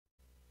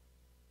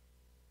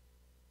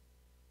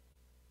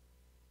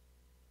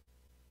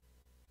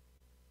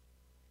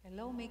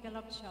Hello, mega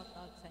love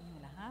shoutout sa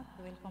inyong lahat.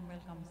 Welcome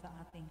sa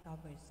ating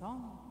cover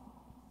song.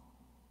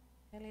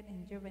 Helen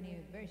in Germany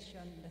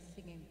version, The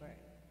Singing Bird.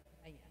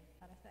 Ayan,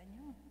 para sa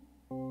inyo.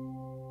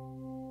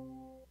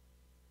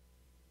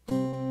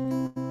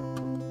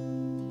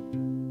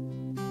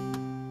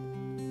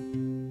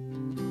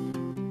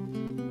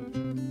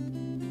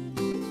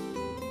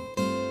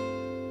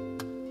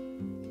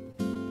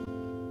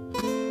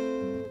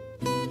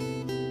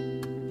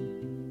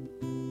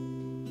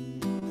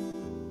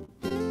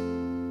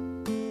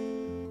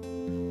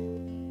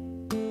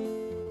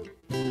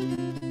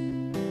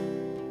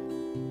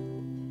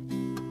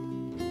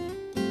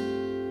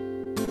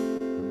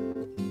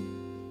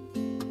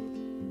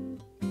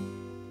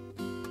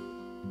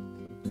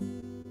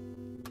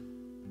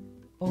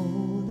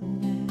 Oh, the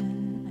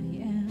man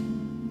I am,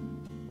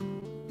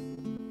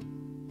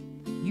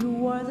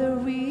 you are the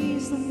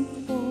reason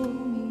for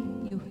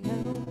me, you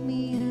help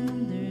me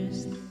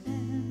understand.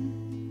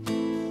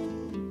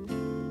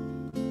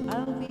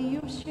 I'll be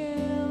your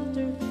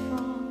shelter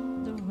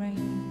from the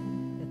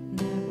rain that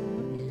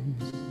never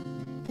ends.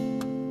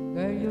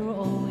 Girl, you're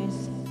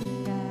always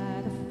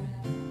got a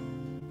friend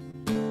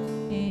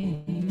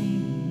in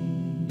me.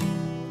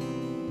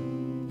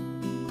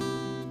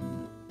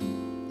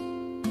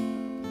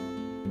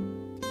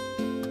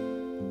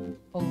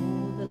 Oh,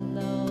 the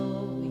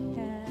love we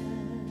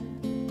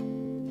had,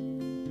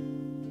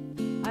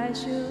 I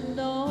should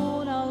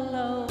know our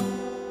love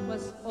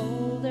was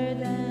older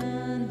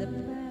than the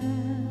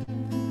past.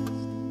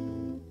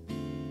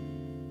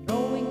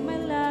 Throwing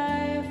my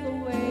life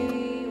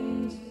away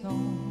on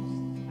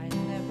songs I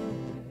never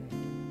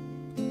heard,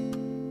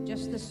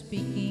 just a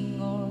speaking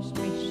or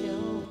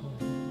spatial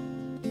word.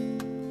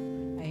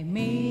 I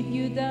made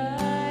you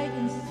die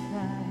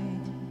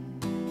inside,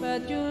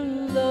 but you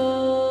love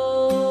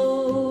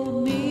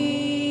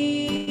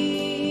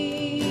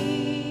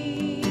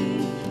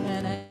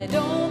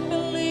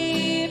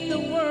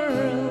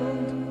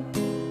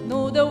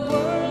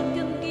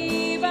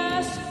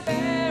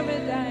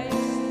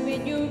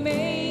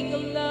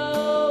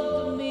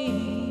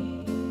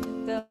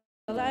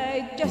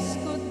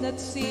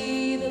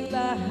see the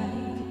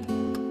light.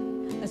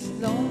 As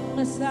long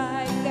as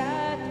I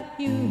got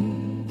you,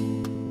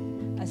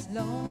 as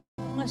long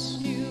as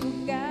you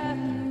got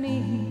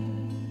me,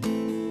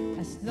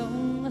 as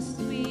long as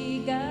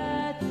we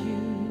got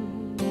you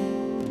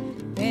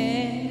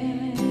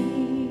and me.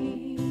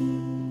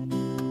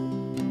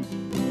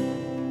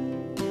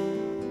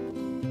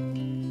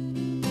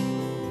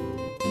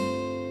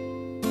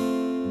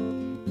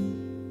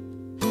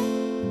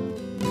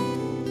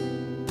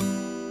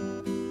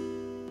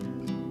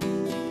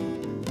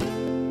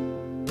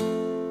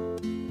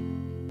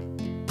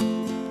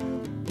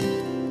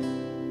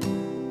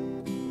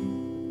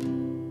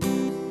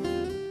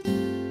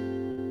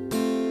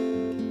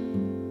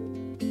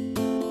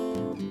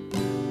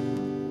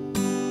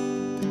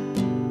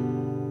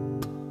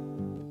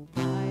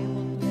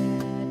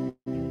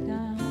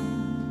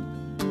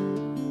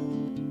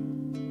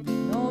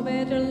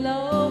 Better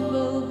love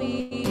will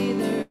be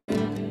there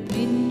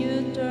when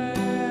you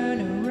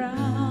turn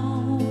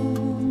around.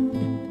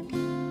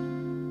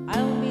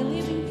 I'll be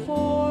living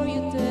for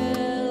you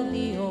till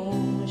the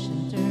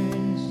ocean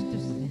turns to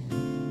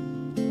sand.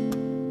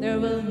 There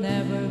will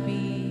never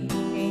be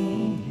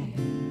any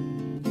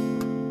end.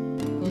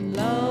 Good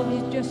love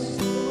is just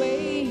the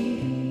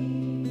way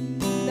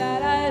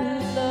that I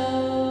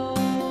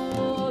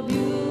love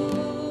you.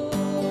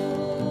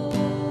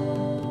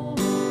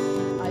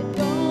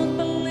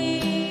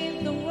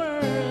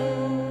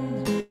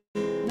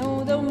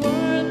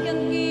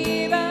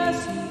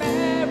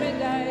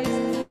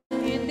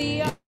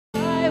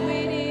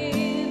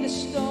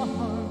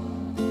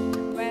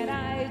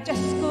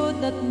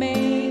 Not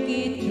make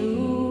it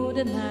through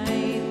the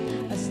night.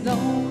 As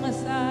long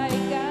as I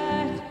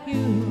got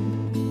you,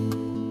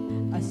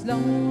 as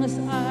long as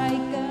I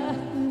got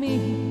me,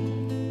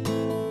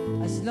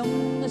 as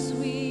long as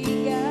we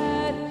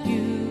got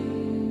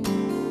you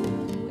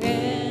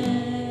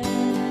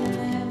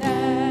and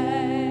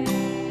I.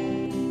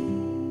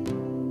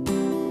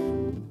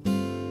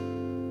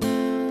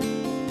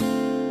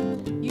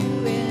 You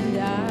and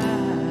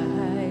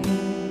I.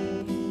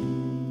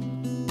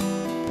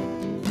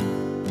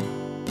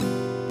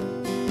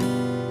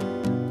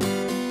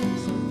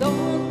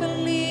 Don't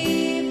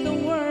believe the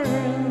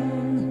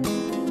world,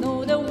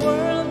 no, the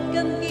world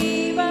can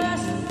give us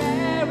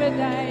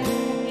paradise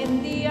in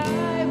the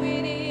eye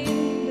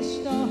within the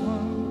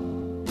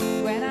storm.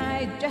 When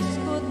I just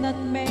could not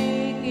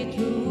make it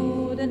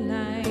through the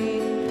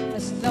night,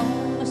 as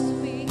long as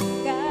we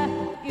got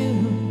you,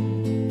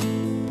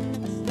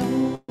 as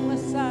long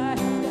as I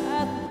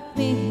got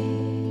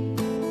me,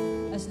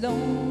 as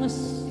long as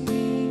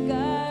we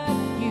got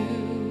you.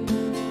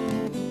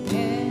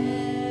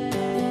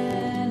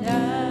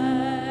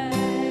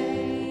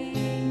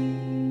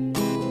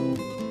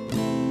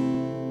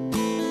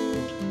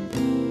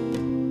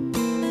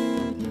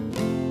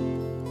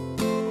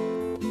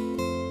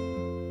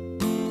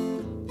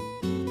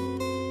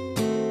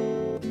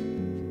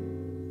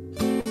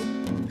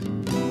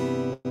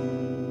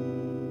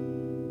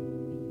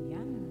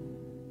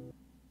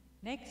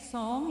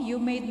 song, You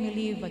Made Me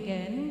Live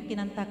Again.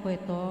 Kinanta ko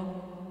ito.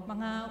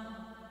 Mga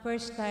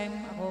first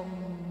time akong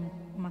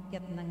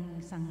umakyat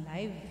ng isang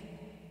live.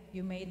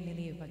 You Made Me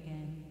Live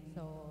Again.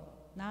 So,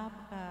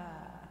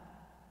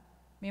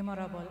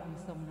 napaka-memorable ang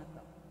song na to.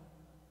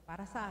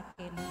 Para sa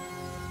akin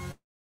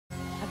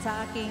at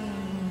sa aking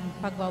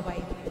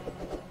pagbabay.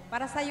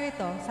 Para sa iyo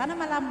ito. Sana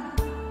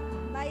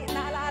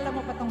naalaala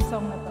mo pa tong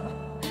song na to.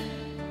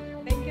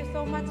 Thank you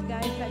so much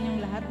guys sa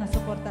inyong lahat na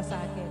suporta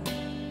sa akin.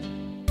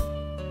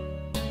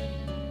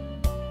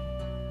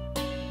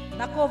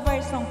 Na-cover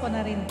song ko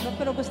na rin to,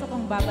 pero gusto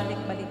kong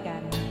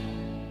babalik-balikan.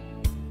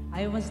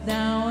 I was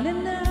down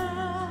and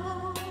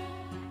out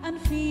and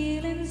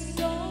feeling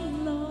so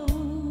low.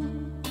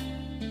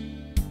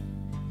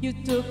 You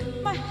took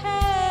my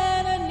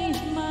hand and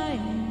eased my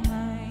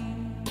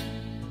mind.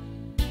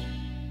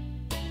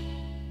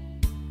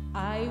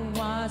 I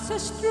was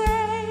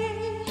astray.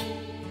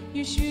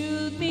 You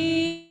showed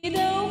me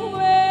the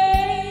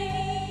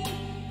way,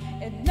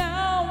 and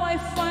now I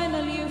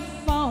finally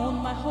found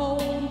my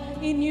home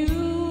in you.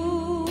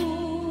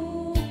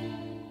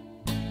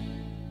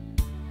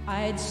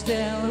 I'd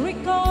still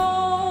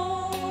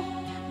recall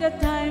the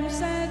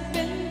times I'd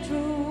been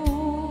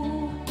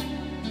through,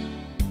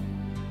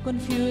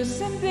 confused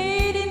and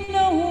they didn't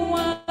know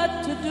what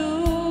to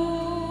do.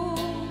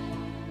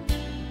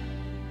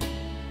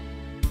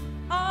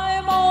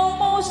 I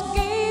almost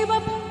gave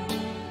up,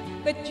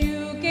 but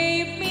you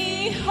gave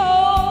me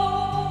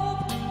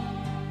hope.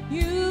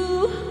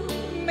 You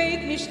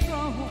made me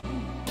strong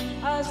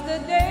as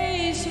the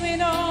days went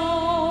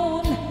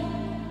on.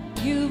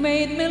 You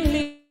made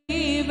me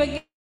live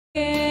again.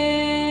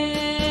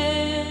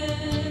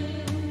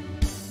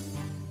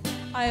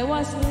 I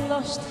was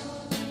lost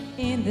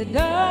in the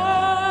dark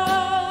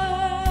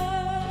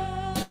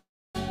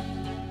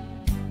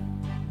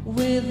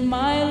with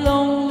my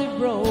lonely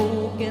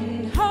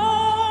broken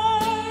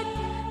heart.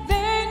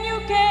 Then you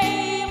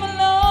came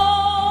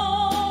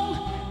along.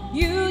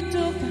 You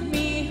took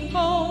me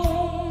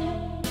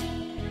home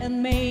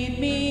and made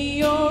me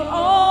your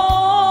own.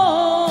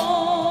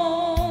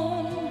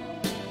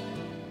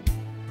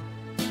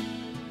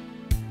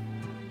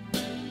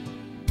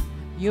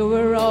 You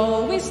were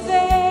always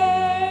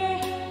there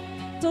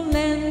to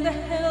lend a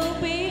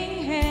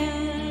helping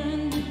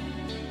hand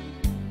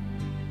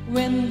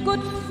when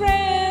good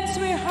friends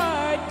were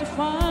hard to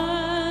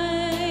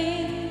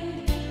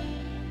find.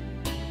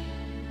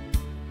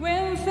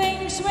 When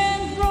things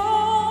went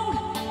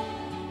wrong,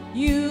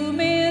 you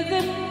made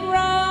them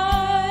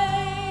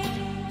right.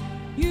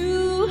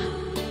 You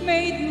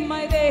made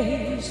my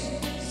days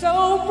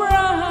so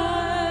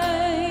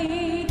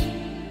bright.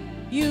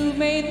 You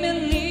made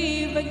me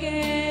live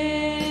again.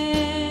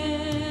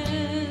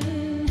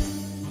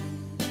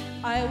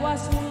 I was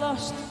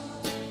lost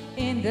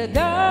in the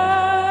dark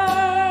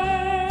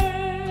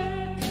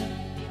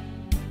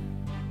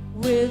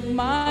with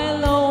my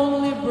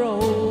lonely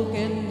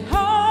broken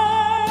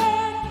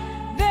heart.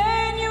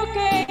 Then you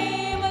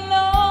came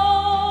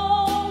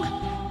along.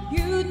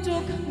 You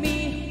took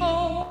me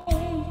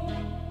home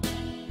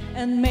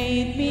and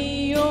made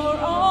me your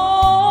own.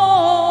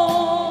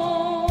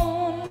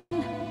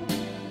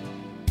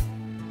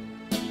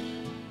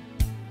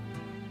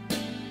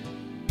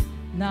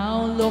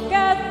 Now look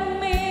at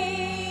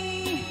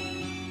me,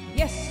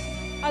 yes,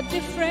 a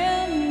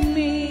different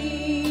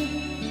me,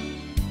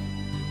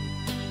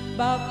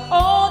 back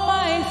on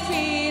my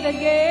feet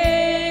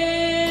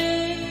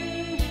again.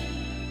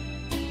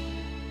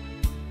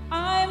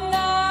 I'm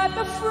not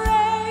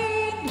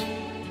afraid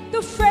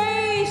to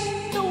face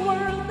the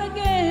world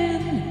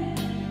again,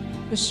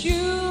 'cause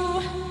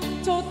you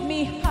taught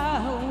me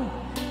how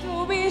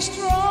to be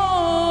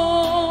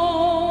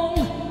strong.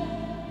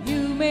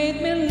 You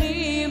made me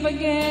live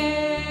again.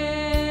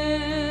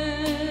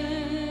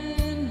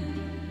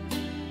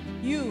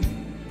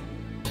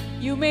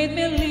 You made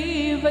me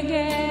live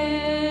again.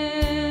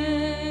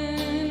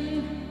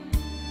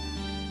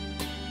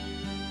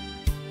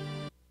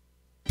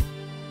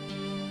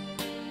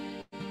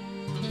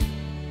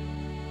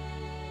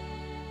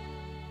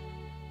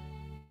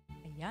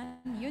 Ayan,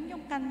 yun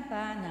yung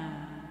kanta na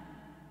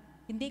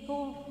hindi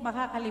ko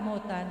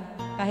makakalimutan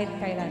kahit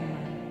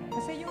kailanman.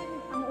 Kasi yun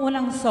ang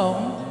unang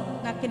song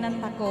na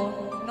kinanta ko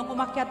nung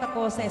umakyat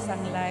ako sa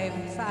isang live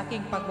sa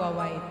aking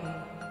pagwa-YT.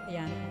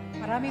 Ayan.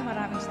 Maraming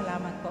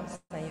salamat po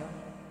sa iyo.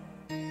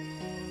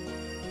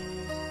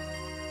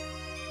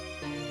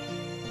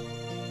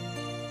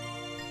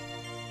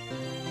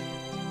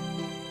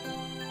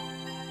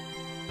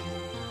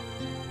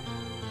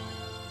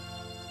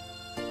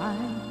 I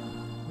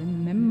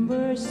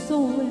remember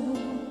so well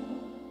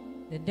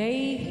the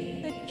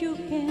day that you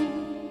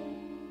came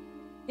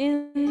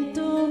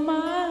into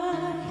my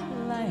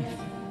life.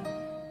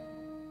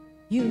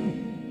 You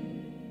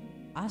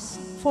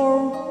asked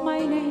for my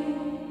name.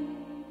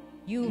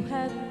 You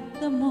had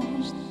the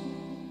most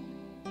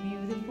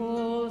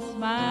beautiful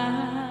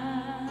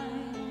smile.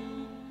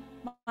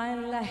 My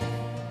life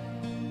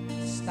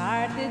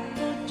started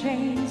to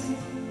change.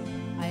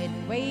 I'd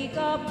wake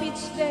up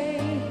each day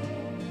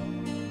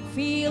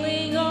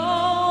feeling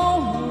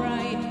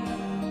alright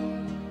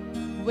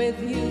with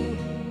you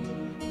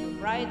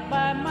right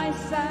by my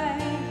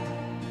side.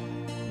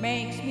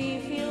 Makes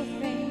me feel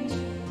things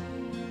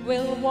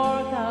will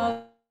work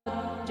out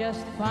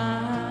just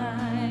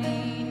fine.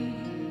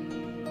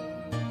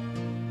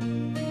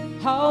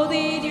 How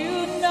did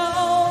you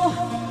know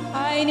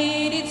I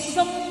needed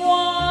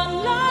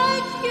someone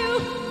like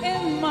you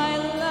in my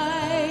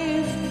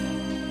life?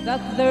 That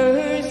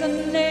there's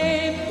an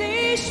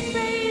empty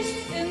space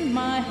in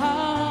my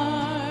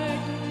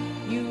heart.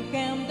 You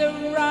came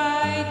the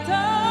right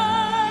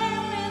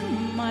time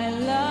in my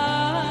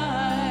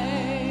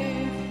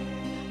life.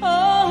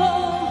 Oh,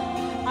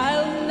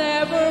 I'll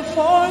never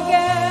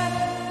forget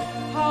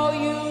how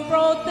you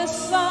brought the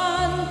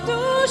sun to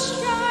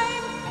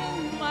shine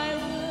in my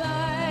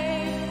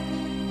life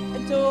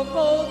and took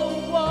all the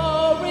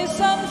worries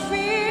and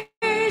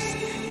fears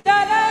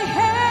that I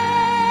had.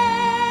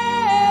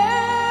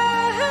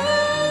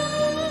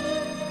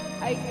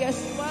 I guess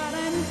what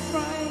I'm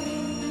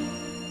trying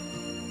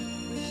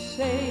to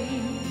say,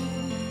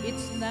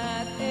 it's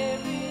not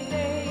every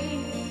day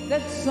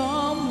that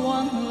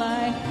someone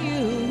like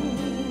you,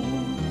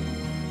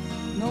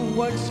 no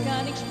words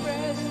can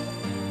express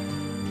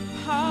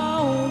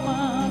how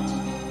much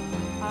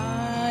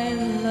I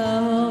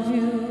love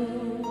you.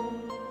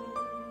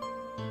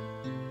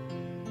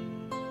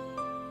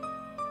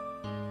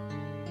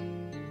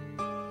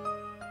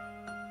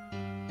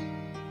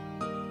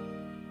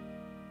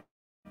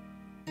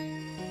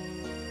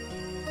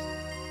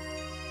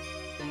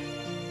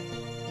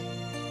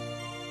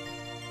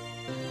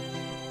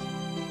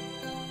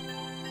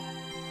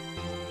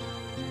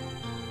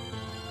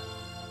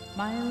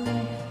 My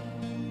life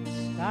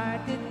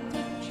started to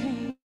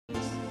change.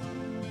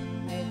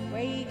 I'd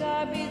wake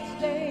up each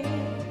day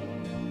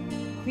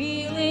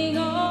feeling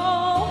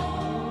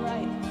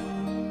alright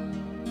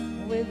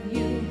with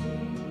you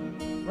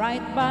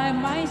right by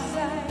my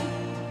side.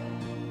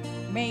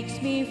 Makes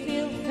me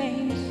feel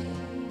things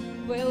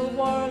will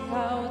work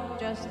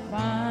out just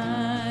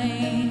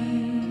fine.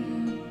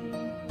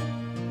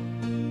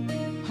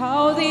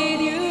 How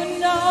did you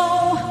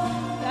know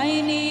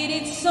I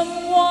needed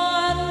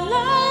someone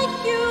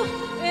like you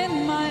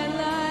in my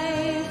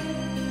life?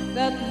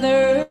 That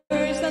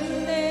there's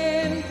an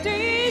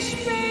empty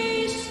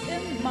space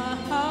in my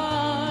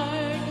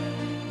heart.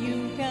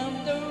 You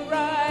came the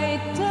right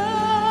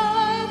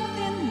time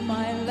in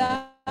my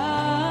life.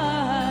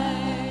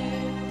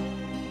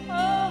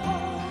 Oh,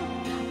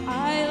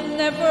 I'll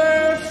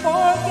never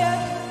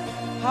forget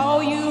how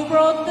you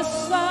brought the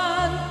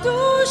sun to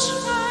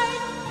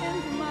shine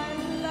in my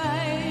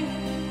life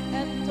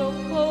and took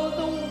all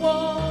the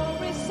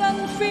worries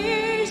and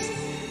fears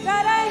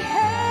that I had.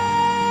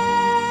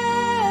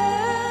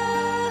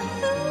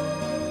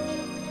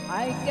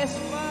 I guess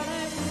what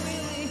I'm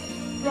really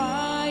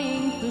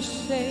trying to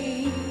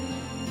say,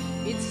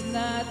 it's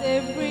not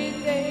every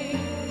day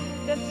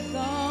that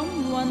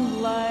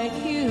someone like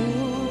you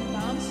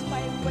comes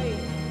my way.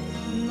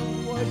 No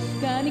words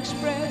can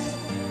express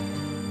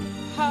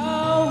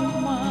how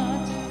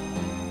much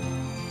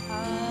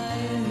I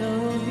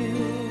love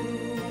you.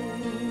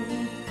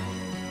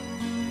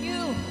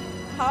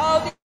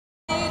 How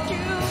did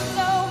you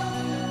know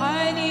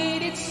I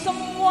needed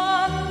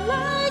someone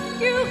like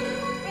you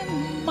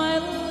in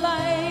my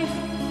life?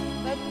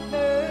 That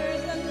there's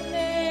an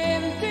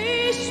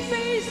empty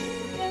space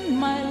in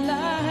my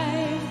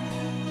life.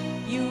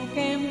 You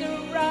came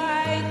the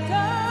right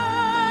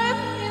time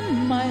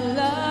in my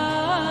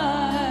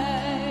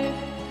life.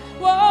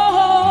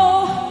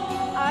 Whoa,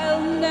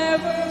 I'll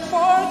never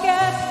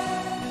forget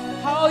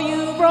how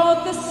you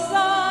brought the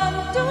sun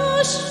to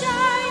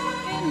shine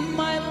in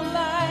my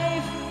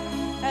life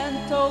and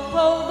took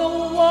all the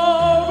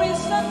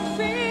worries and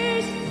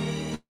fears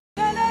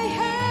that I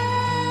had.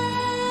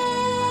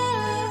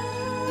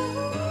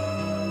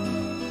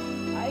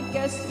 I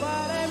guess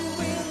what I'm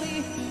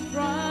really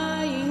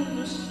trying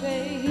to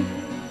say,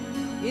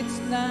 it's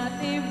not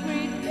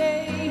every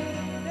day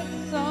that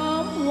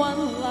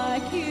someone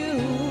like you,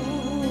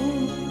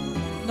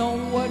 no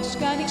words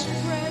can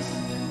express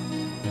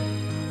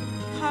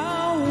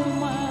how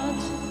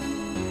much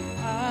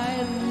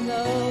I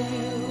love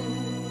you.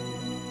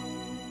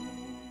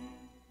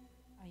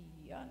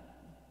 Ayan.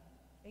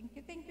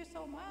 Thank you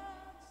so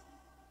much.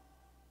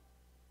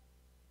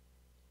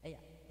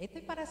 Ayan.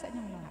 Ito'y para sa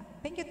inyong lahat.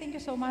 Thank you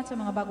so much sa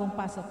mga bagong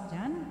pasok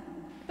dyan.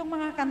 Itong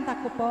mga kanta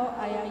ko po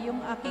ay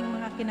yung aking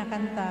mga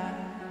kinakanta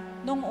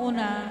nung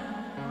una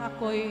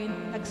ako'y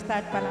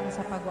nag-start pa lang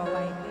sa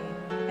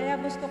pagwawaite. Kaya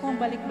gusto kong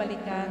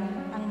balik-balikan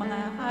ang mga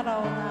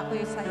araw na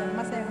ako'y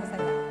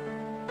masaya-masaya.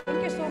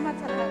 Thank you so much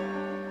sa lahat.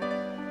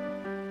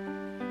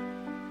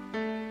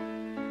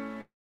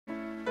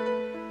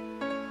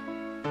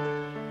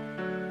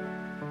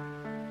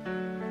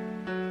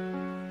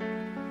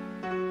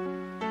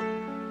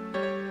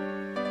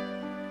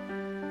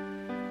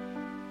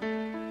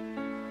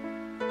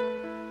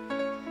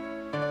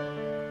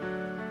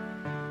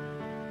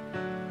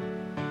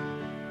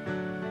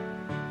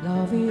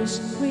 Love is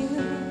real,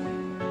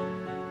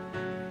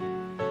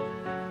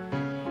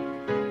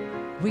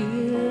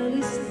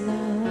 is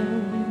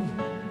love.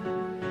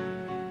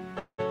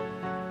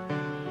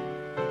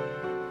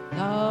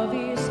 Love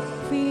is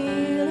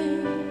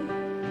feeling,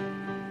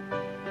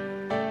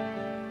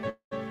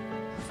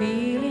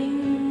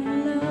 feeling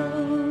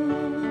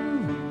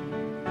love.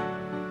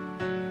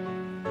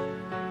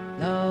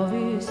 Love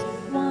is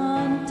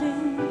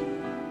wanting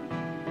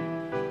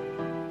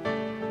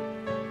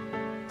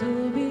to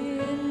be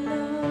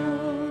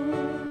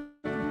loved.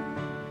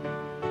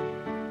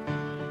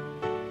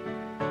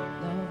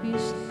 Love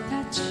is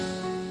touch.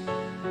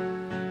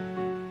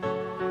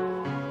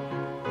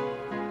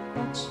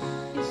 Touch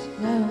is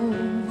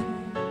love.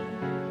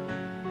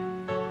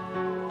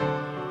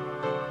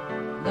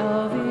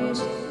 Love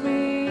is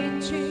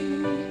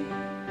reaching,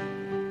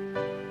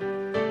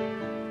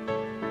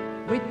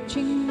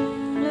 reaching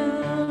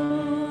love.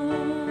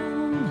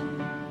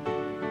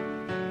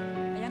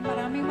 Ayan,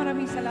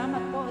 maraming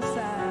salamat po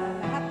sa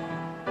lahat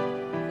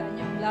sa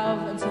inyong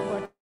love and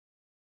support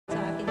sa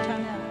aking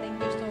channel. Thank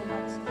you so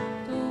much.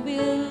 To be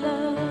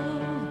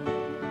loved.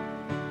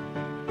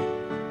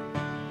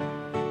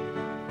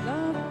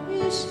 Love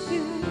is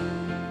you.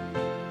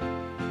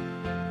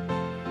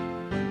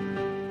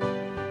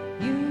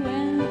 You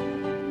and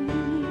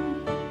me.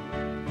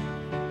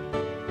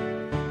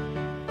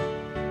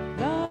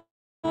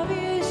 Love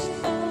is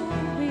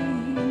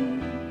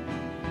knowing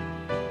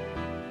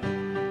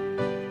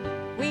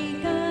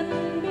we can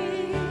be.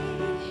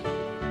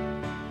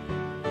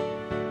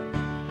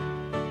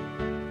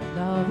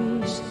 Love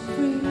is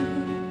free.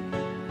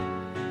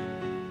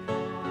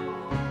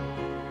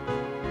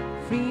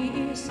 Free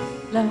is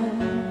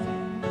love.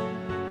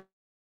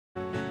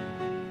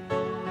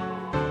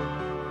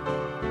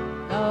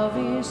 Love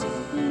is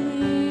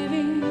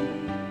living,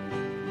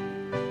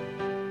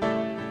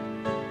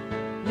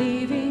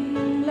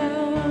 living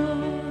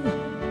love.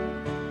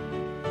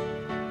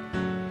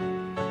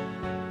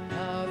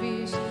 Love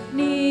is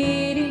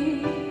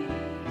needing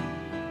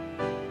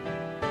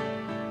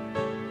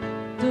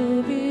to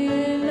be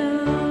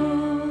loved.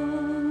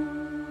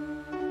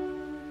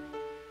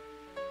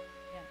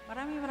 Yan.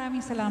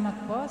 Maraming salamat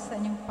po sa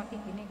inyong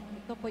pakikinig.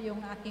 Ito po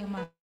yung aking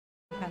mga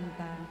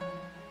kanta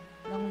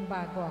nung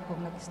bago ako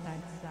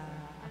nag-start sa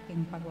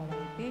aking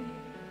pagwawaliti.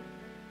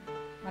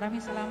 Maraming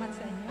salamat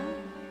sa inyo.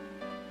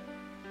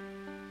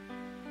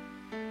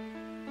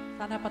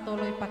 Sana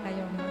patuloy pa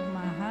kayong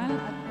magmahal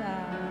at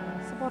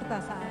suporta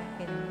sa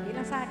akin. Hindi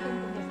lang sa akin,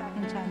 kundi sa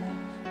aking channel.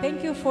 Thank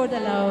you for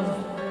the love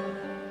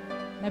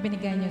na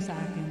binigay niyo sa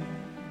akin.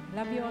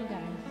 Love you all,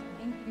 guys.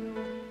 Thank you.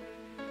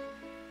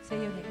 See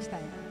you next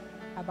time.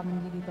 Habang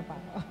hindi dito pa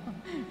ako.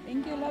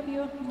 Thank you. Love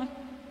you.